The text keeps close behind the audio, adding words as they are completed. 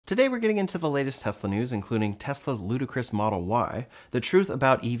Today we're getting into the latest Tesla news, including Tesla's Ludicrous Model Y, the truth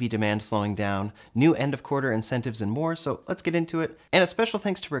about EV demand slowing down, new end-of-quarter incentives, and more, so let's get into it. And a special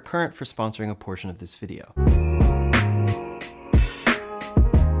thanks to Recurrent for sponsoring a portion of this video.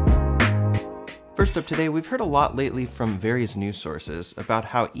 First up today, we've heard a lot lately from various news sources about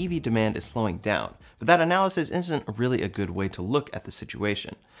how EV demand is slowing down, but that analysis isn't really a good way to look at the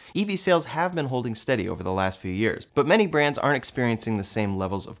situation. EV sales have been holding steady over the last few years, but many brands aren't experiencing the same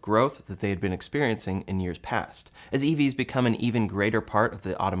levels of growth that they had been experiencing in years past. As EVs become an even greater part of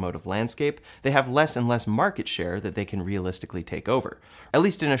the automotive landscape, they have less and less market share that they can realistically take over, at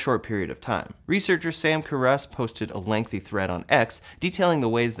least in a short period of time. Researcher Sam Carruth posted a lengthy thread on X detailing the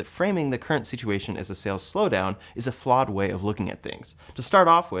ways that framing the current situation as a sales slowdown is a flawed way of looking at things. To start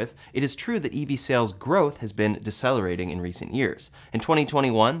off with, it is true that EV sales growth has been decelerating in recent years. In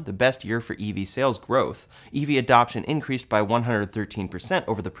 2021, the best year for EV sales growth, EV adoption increased by 113%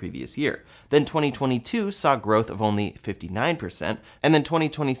 over the previous year. Then 2022 saw growth of only 59%, and then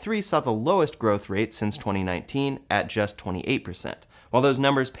 2023 saw the lowest growth rate since 2019 at just 28%. While those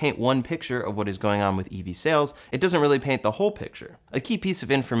numbers paint one picture of what is going on with EV sales, it doesn't really paint the whole picture. A key piece of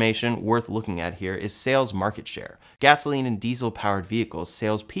information worth looking at here is sales market share. Gasoline and diesel-powered vehicles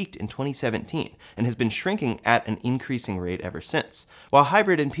sales peaked in 2017 and has been shrinking at an increasing rate ever since. While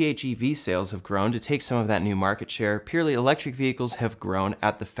hybrid and PHEV sales have grown to take some of that new market share, purely electric vehicles have grown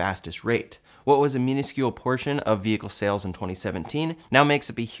at the fastest rate. What was a minuscule portion of vehicle sales in 2017 now makes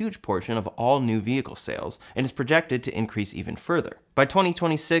up a huge portion of all new vehicle sales and is projected to increase even further. By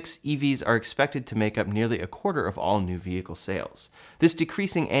 2026, EVs are expected to make up nearly a quarter of all new vehicle sales. This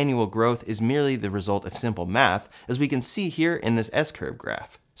decreasing annual growth is merely the result of simple math, as we can see here in this S-curve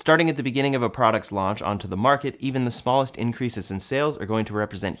graph. Starting at the beginning of a product's launch onto the market, even the smallest increases in sales are going to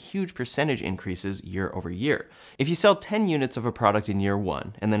represent huge percentage increases year over year. If you sell 10 units of a product in year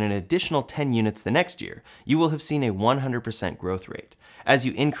 1, and then an additional 10 units the next year, you will have seen a 100% growth rate. As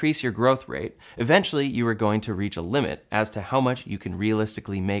you increase your growth rate, eventually you are going to reach a limit as to how much you can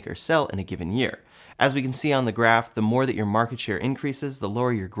realistically make or sell in a given year. As we can see on the graph, the more that your market share increases, the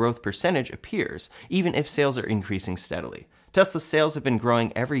lower your growth percentage appears, even if sales are increasing steadily. Tesla's sales have been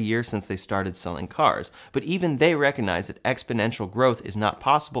growing every year since they started selling cars, but even they recognize that exponential growth is not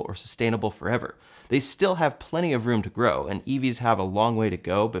possible or sustainable forever. They still have plenty of room to grow, and EVs have a long way to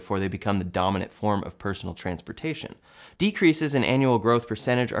go before they become the dominant form of personal transportation. Decreases in annual growth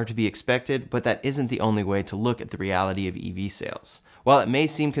percentage are to be expected, but that isn't the only way to look at the reality of EV sales. While it may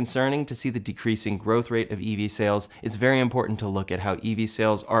seem concerning to see the decreasing growth rate of EV sales, it's very important to look at how EV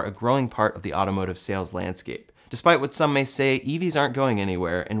sales are a growing part of the automotive sales landscape. Despite what some may say, EVs aren't going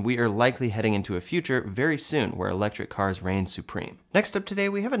anywhere, and we are likely heading into a future very soon where electric cars reign supreme. Next up today,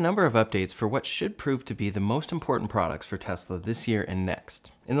 we have a number of updates for what should prove to be the most important products for Tesla this year and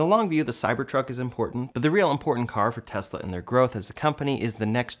next. In the long view, the Cybertruck is important, but the real important car for Tesla and their growth as a company is the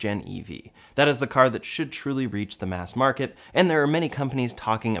next-gen EV. That is the car that should truly reach the mass market, and there are many companies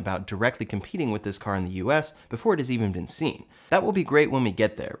talking about directly competing with this car in the US before it has even been seen. That will be great when we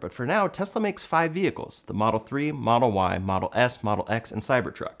get there, but for now, Tesla makes 5 vehicles: the Model 3, Model Y, Model S, Model X, and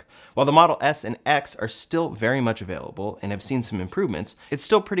Cybertruck. While the Model S and X are still very much available and have seen some improvements, it's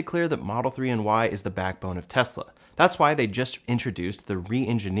still pretty clear that Model 3 and Y is the backbone of Tesla. That's why they just introduced the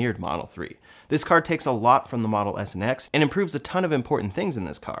re-engineered Model 3. This car takes a lot from the Model S and X and improves a ton of important things in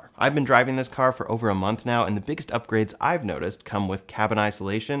this car. I've been driving this car for over a month now, and the biggest upgrades I've noticed come with cabin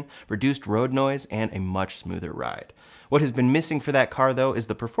isolation, reduced road noise, and a much smoother ride. What has been missing for that car, though, is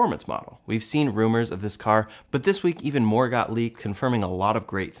the performance model. We've seen rumors of this car, but this week even more got leaked, confirming a lot of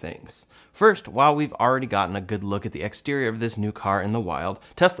great things. First, while we've already gotten a good look at the exterior of this new car in the wild,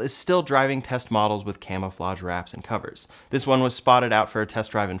 Tesla is still driving test models with camouflage wraps and covers. This one was spotted out for a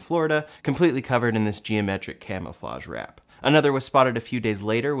test drive in Florida, completely covered in this geometric camouflage wrap. Another was spotted a few days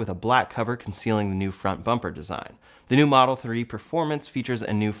later with a black cover concealing the new front bumper design. The new Model 3 Performance features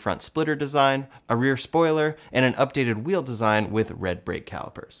a new front splitter design, a rear spoiler, and an updated wheel design with red brake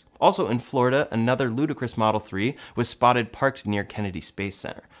calipers. Also in Florida, another Ludicrous Model 3 was spotted parked near Kennedy Space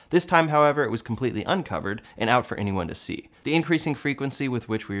Center. This time, however, it was completely uncovered and out for anyone to see. The increasing frequency with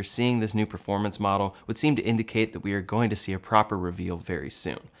which we are seeing this new performance model would seem to indicate that we are going to see a proper reveal very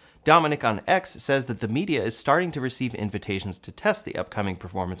soon. Dominic on X says that the media is starting to receive invitations to test the upcoming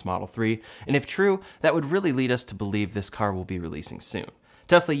Performance Model 3, and if true, that would really lead us to believe this car will be releasing soon.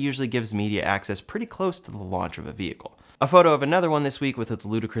 Tesla usually gives media access pretty close to the launch of a vehicle. A photo of another one this week with its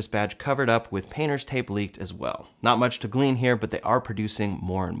Ludicrous badge covered up with painter's tape leaked as well. Not much to glean here, but they are producing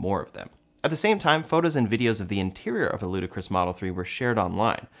more and more of them. At the same time, photos and videos of the interior of a Ludicrous Model 3 were shared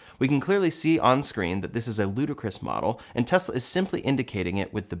online. We can clearly see on screen that this is a Ludicrous model, and Tesla is simply indicating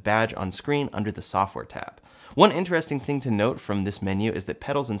it with the badge on screen under the software tab. One interesting thing to note from this menu is that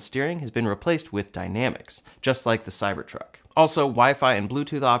pedals and steering has been replaced with dynamics, just like the Cybertruck. Also, Wi-Fi and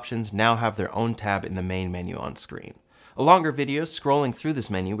Bluetooth options now have their own tab in the main menu on screen. A longer video scrolling through this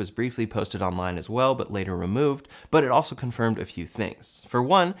menu was briefly posted online as well, but later removed, but it also confirmed a few things. For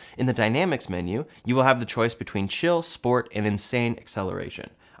one, in the Dynamics menu, you will have the choice between chill, sport, and insane acceleration.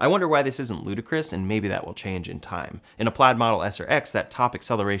 I wonder why this isn't Ludicrous, and maybe that will change in time. In a Plaid Model S or X, that top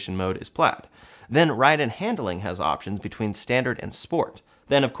acceleration mode is Plaid. Then Ride and Handling has options between Standard and Sport.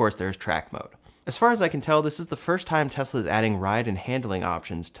 Then, of course, there's Track mode. As far as I can tell, this is the first time Tesla is adding ride and handling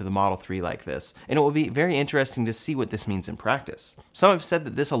options to the Model 3 like this, and it will be very interesting to see what this means in practice. Some have said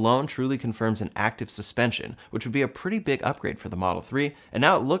that this alone truly confirms an active suspension, which would be a pretty big upgrade for the Model 3, and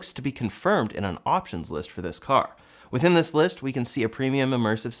now it looks to be confirmed in an options list for this car. Within this list, we can see a premium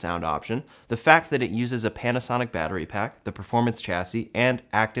immersive sound option, the fact that it uses a Panasonic battery pack, the performance chassis, and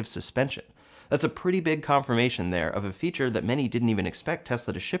active suspension. That's a pretty big confirmation there of a feature that many didn't even expect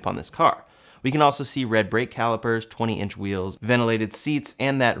Tesla to ship on this car. We can also see red brake calipers, 20-inch wheels, ventilated seats,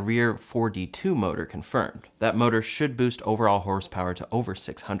 and that rear 4D2 motor confirmed. That motor should boost overall horsepower to over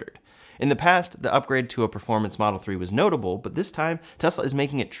 600. In the past, the upgrade to a performance Model 3 was notable, but this time, Tesla is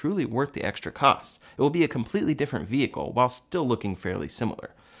making it truly worth the extra cost. It will be a completely different vehicle while still looking fairly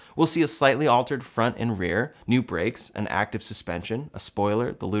similar. We'll see a slightly altered front and rear, new brakes, an active suspension, a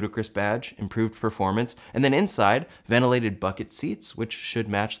spoiler, the Ludicrous badge, improved performance, and then inside, ventilated bucket seats, which should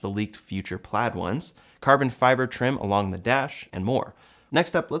match the leaked future Plaid ones, carbon fiber trim along the dash, and more.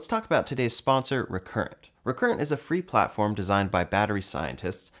 Next up, let's talk about today's sponsor, Recurrent. Recurrent is a free platform designed by battery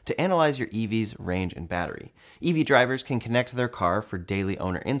scientists to analyze your EV's range and battery. EV drivers can connect their car for daily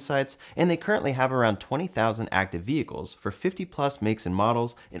owner insights, and they currently have around 20,000 active vehicles for 50+ makes and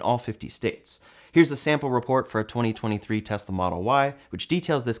models in all 50 states. Here's a sample report for a 2023 Tesla Model Y, which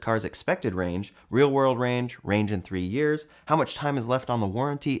details this car's expected range, real-world range, range in 3 years, how much time is left on the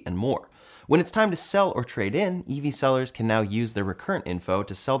warranty, and more. When it's time to sell or trade in, EV sellers can now use their Recurrent info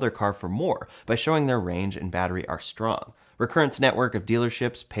to sell their car for more by showing their range and battery are strong. Recurrent's network of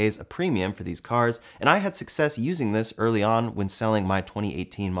dealerships pays a premium for these cars, and I had success using this early on when selling my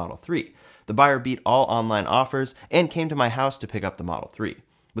 2018 Model 3. The buyer beat all online offers and came to my house to pick up the Model 3.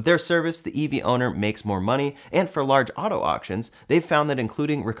 With their service, the EV owner makes more money, and for large auto auctions, they've found that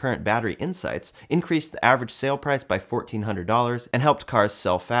including Recurrent battery insights increased the average sale price by $1,400 and helped cars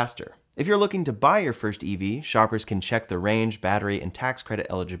sell faster. If you're looking to buy your first EV, shoppers can check the range, battery, and tax credit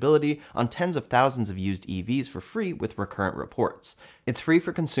eligibility on tens of thousands of used EVs for free with Recurrent reports. It's free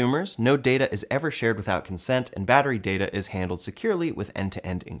for consumers, no data is ever shared without consent, and battery data is handled securely with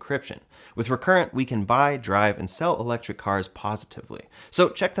end-to-end encryption. With Recurrent, we can buy, drive, and sell electric cars positively. So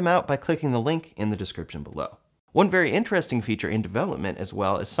check them out by clicking the link in the description below. One very interesting feature in development as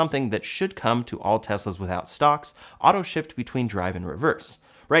well is something that should come to all Teslas without stocks: auto shift between drive and reverse.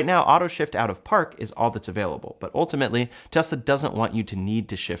 Right now, auto shift out of park is all that's available, but ultimately, Tesla doesn't want you to need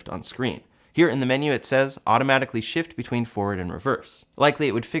to shift on screen. Here in the menu it says, automatically shift between forward and reverse. Likely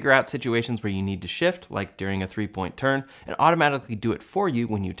it would figure out situations where you need to shift, like during a 3-point turn, and automatically do it for you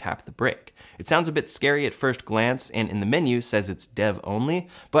when you tap the brake. It sounds a bit scary at first glance, and in the menu says it's dev only,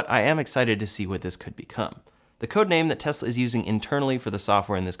 but I am excited to see what this could become. The codename that Tesla is using internally for the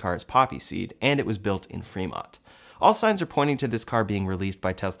software in this car is Poppy Seed, and it was built in Fremont. All signs are pointing to this car being released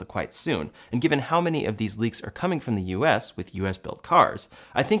by Tesla quite soon, and given how many of these leaks are coming from the US with US-built cars,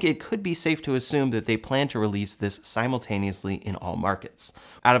 I think it could be safe to assume that they plan to release this simultaneously in all markets.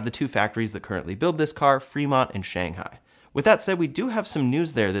 Out of the 2 factories that currently build this car, Fremont and Shanghai. With that said, we do have some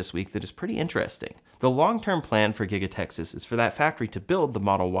news there this week that is pretty interesting. The long-term plan for Giga Texas is for that factory to build the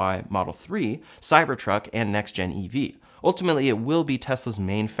Model Y, Model 3, Cybertruck, and next-gen EV. Ultimately, it will be Tesla's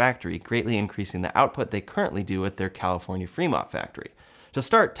main factory, greatly increasing the output they currently do at their California Fremont factory. To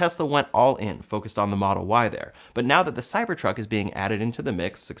start, Tesla went all in, focused on the Model Y there, but now that the Cybertruck is being added into the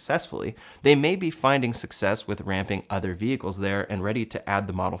mix successfully, they may be finding success with ramping other vehicles there and ready to add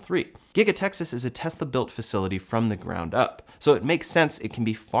the Model 3. Giga Texas is a Tesla-built facility from the ground up, so it makes sense it can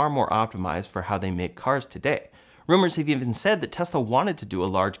be far more optimized for how they make cars today. Rumors have even said that Tesla wanted to do a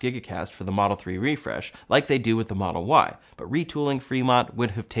large gigacast for the Model 3 refresh, like they do with the Model Y, but retooling Fremont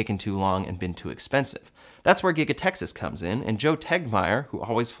would have taken too long and been too expensive. That's where Giga Texas comes in, and Joe Tegmeyer, who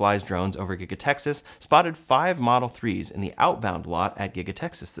always flies drones over Giga Texas, spotted 5 Model 3s in the outbound lot at Giga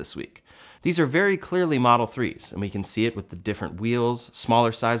Texas this week. These are very clearly Model 3s, and we can see it with the different wheels,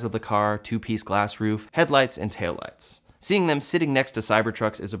 smaller size of the car, 2-piece glass roof, headlights, and taillights. Seeing them sitting next to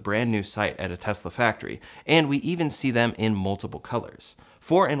Cybertrucks is a brand new sight at a Tesla factory, and we even see them in multiple colors,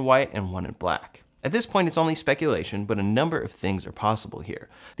 4 in white and 1 in black. At this point, it's only speculation, but a number of things are possible here.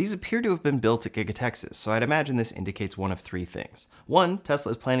 These appear to have been built at Giga Texas, so I'd imagine this indicates one of 3 things. 1,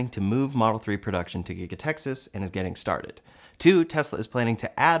 Tesla is planning to move Model 3 production to Giga Texas and is getting started. 2, Tesla is planning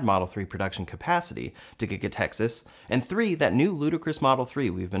to add Model 3 production capacity to Giga Texas. And 3, that new Ludicrous Model 3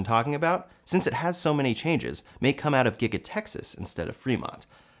 we've been talking about, since it has so many changes, may come out of Giga Texas instead of Fremont.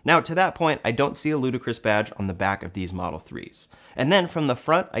 Now, to that point, I don't see a Ludicrous badge on the back of these Model 3s. And then from the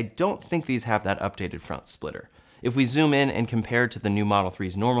front, I don't think these have that updated front splitter. If we zoom in and compare to the new Model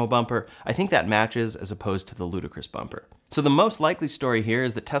 3's normal bumper, I think that matches as opposed to the Ludicrous bumper. So the most likely story here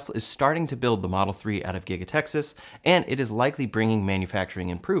is that Tesla is starting to build the Model 3 out of Giga Texas, and it is likely bringing manufacturing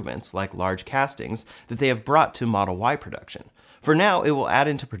improvements, like large castings, that they have brought to Model Y production. For now, it will add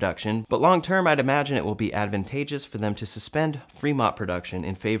into production, but long term, I'd imagine it will be advantageous for them to suspend Fremont production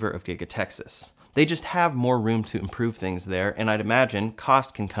in favor of Giga Texas. They just have more room to improve things there, and I'd imagine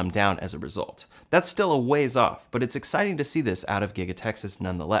cost can come down as a result. That's still a ways off, but it's exciting to see this out of Giga Texas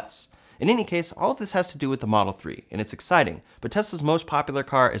nonetheless. In any case, all of this has to do with the Model 3, and it's exciting, but Tesla's most popular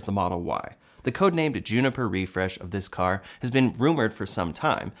car is the Model Y. The codenamed Juniper refresh of this car has been rumored for some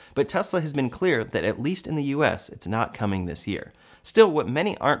time, but Tesla has been clear that at least in the US, it's not coming this year. Still, what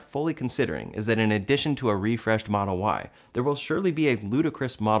many aren't fully considering is that in addition to a refreshed Model Y, there will surely be a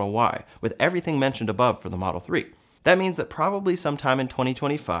ludicrous Model Y with everything mentioned above for the Model 3. That means that probably sometime in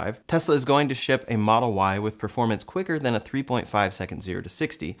 2025, Tesla is going to ship a Model Y with performance quicker than a 3.5 second 0 to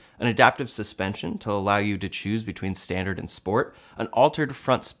 60, an adaptive suspension to allow you to choose between standard and sport, an altered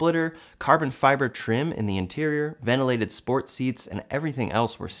front splitter, carbon fiber trim in the interior, ventilated sport seats, and everything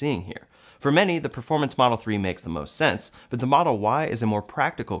else we're seeing here. For many, the performance Model 3 makes the most sense, but the Model Y is a more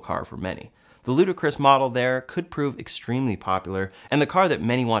practical car for many. The Ludicrous model there could prove extremely popular, and the car that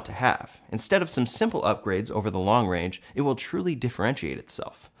many want to have. Instead of some simple upgrades over the long range, it will truly differentiate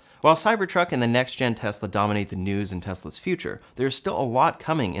itself. While Cybertruck and the next-gen Tesla dominate the news in Tesla's future, there's still a lot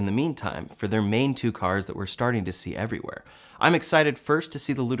coming in the meantime for their main 2 cars that we're starting to see everywhere. I'm excited first to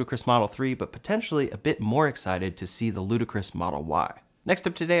see the Ludicrous Model 3, but potentially a bit more excited to see the Ludicrous Model Y. Next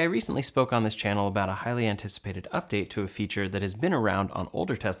up today, I recently spoke on this channel about a highly anticipated update to a feature that has been around on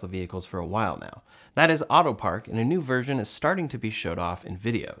older Tesla vehicles for a while now. That is Autopark, and a new version is starting to be showed off in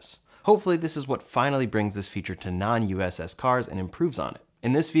videos. Hopefully this is what finally brings this feature to non-USS cars and improves on it.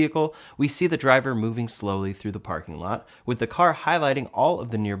 In this vehicle, we see the driver moving slowly through the parking lot, with the car highlighting all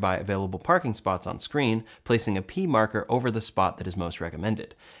of the nearby available parking spots on screen, placing a P marker over the spot that is most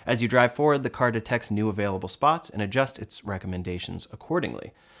recommended. As you drive forward, the car detects new available spots and adjusts its recommendations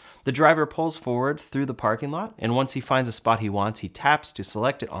accordingly. The driver pulls forward through the parking lot, and once he finds a spot he wants, he taps to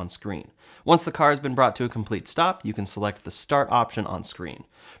select it on screen. Once the car has been brought to a complete stop, you can select the start option on screen.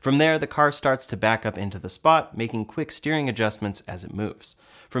 From there, the car starts to back up into the spot, making quick steering adjustments as it moves.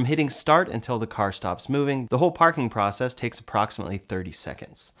 From hitting start until the car stops moving, the whole parking process takes approximately 30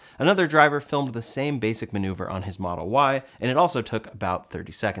 seconds. Another driver filmed the same basic maneuver on his Model Y, and it also took about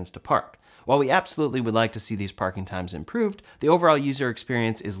 30 seconds to park. While we absolutely would like to see these parking times improved, the overall user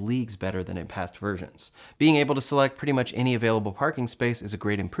experience is leagues better than in past versions. Being able to select pretty much any available parking space is a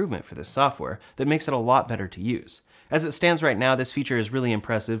great improvement for this software that makes it a lot better to use. As it stands right now, this feature is really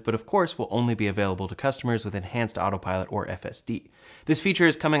impressive, but of course will only be available to customers with Enhanced Autopilot or FSD. This feature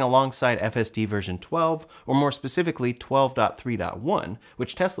is coming alongside FSD version 12, or more specifically 12.3.1,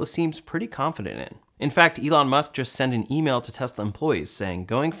 which Tesla seems pretty confident in. In fact, Elon Musk just sent an email to Tesla employees saying,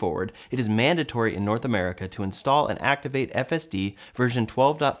 going forward, it is mandatory in North America to install and activate FSD version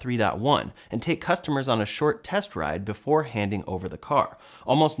 12.3.1 and take customers on a short test ride before handing over the car.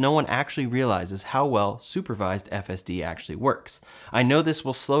 Almost no one actually realizes how well supervised FSD actually works. I know this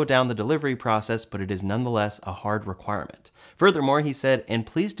will slow down the delivery process, but it is nonetheless a hard requirement. Furthermore, he said, and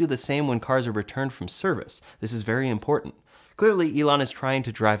please do the same when cars are returned from service. This is very important. Clearly, Elon is trying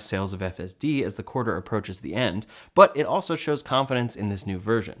to drive sales of FSD as the quarter approaches the end, but it also shows confidence in this new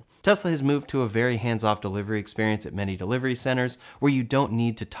version. Tesla has moved to a very hands-off delivery experience at many delivery centers where you don't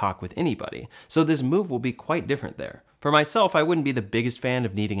need to talk with anybody, so this move will be quite different there. For myself, I wouldn't be the biggest fan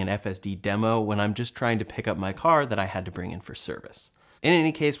of needing an FSD demo when I'm just trying to pick up my car that I had to bring in for service. In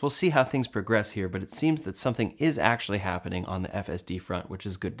any case, we'll see how things progress here, but it seems that something is actually happening on the FSD front, which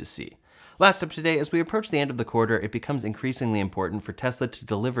is good to see. Last up today, as we approach the end of the quarter, it becomes increasingly important for Tesla to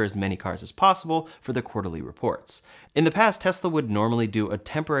deliver as many cars as possible for their quarterly reports. In the past, Tesla would normally do a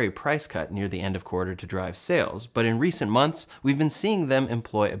temporary price cut near the end of quarter to drive sales, but in recent months, we've been seeing them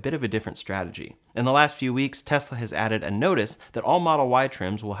employ a bit of a different strategy. In the last few weeks, Tesla has added a notice that all Model Y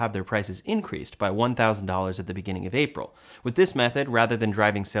trims will have their prices increased by $1,000 at the beginning of April. With this method, rather than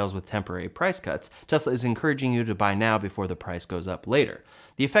driving sales with temporary price cuts, Tesla is encouraging you to buy now before the price goes up later.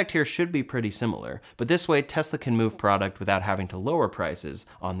 The effect here should be pretty similar, but this way Tesla can move product without having to lower prices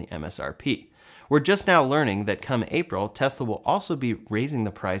on the MSRP. We're just now learning that come April, Tesla will also be raising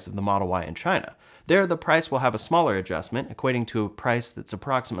the price of the Model Y in China. There, the price will have a smaller adjustment, equating to a price that's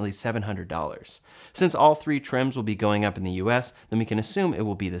approximately $700. Since all three trims will be going up in the US, then we can assume it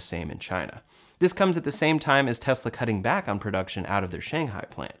will be the same in China. This comes at the same time as Tesla cutting back on production out of their Shanghai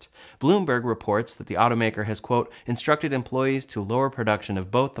plant. Bloomberg reports that the automaker has, quote, instructed employees to lower production of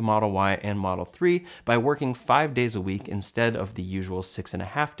both the Model Y and Model 3 by working 5 days a week instead of the usual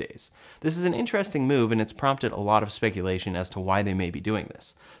 6.5 days. This is an interesting move, and it's prompted a lot of speculation as to why they may be doing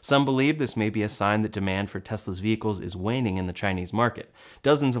this. Some believe this may be a sign that demand for Tesla's vehicles is waning in the Chinese market.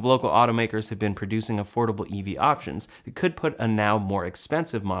 Dozens of local automakers have been producing affordable EV options that could put a now more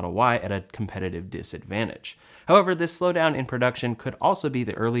expensive Model Y at a competitive disadvantage. However, this slowdown in production could also be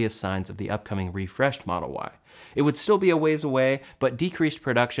the earliest signs of the upcoming refreshed Model Y. It would still be a ways away, but decreased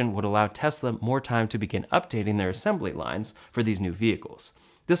production would allow Tesla more time to begin updating their assembly lines for these new vehicles.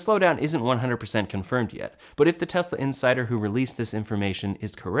 This slowdown isn't 100% confirmed yet, but if the Tesla insider who released this information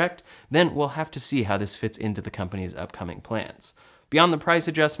is correct, then we'll have to see how this fits into the company's upcoming plans. Beyond the price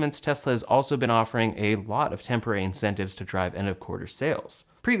adjustments, Tesla has also been offering a lot of temporary incentives to drive end-of-quarter sales.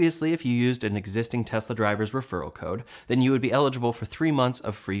 Previously, if you used an existing Tesla driver's referral code, then you would be eligible for 3 months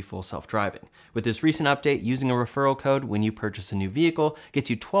of free full self-driving. With this recent update, using a referral code when you purchase a new vehicle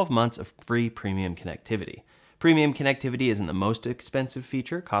gets you 12 months of free premium connectivity. Premium connectivity isn't the most expensive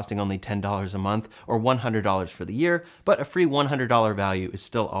feature, costing only $10 a month or $100 for the year, but a free $100 value is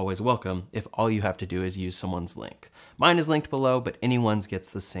still always welcome if all you have to do is use someone's link. Mine is linked below, but anyone's gets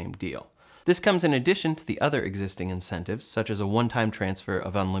the same deal. This comes in addition to the other existing incentives, such as a one-time transfer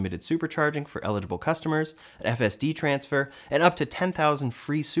of unlimited supercharging for eligible customers, an FSD transfer, and up to 10,000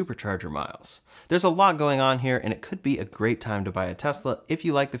 free supercharger miles. There's a lot going on here, and it could be a great time to buy a Tesla if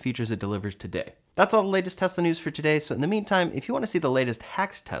you like the features it delivers today. That's all the latest Tesla news for today, so in the meantime, if you want to see the latest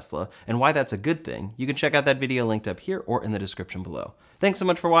hacked Tesla and why that's a good thing, you can check out that video linked up here or in the description below. Thanks so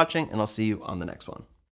much for watching, and I'll see you on the next one.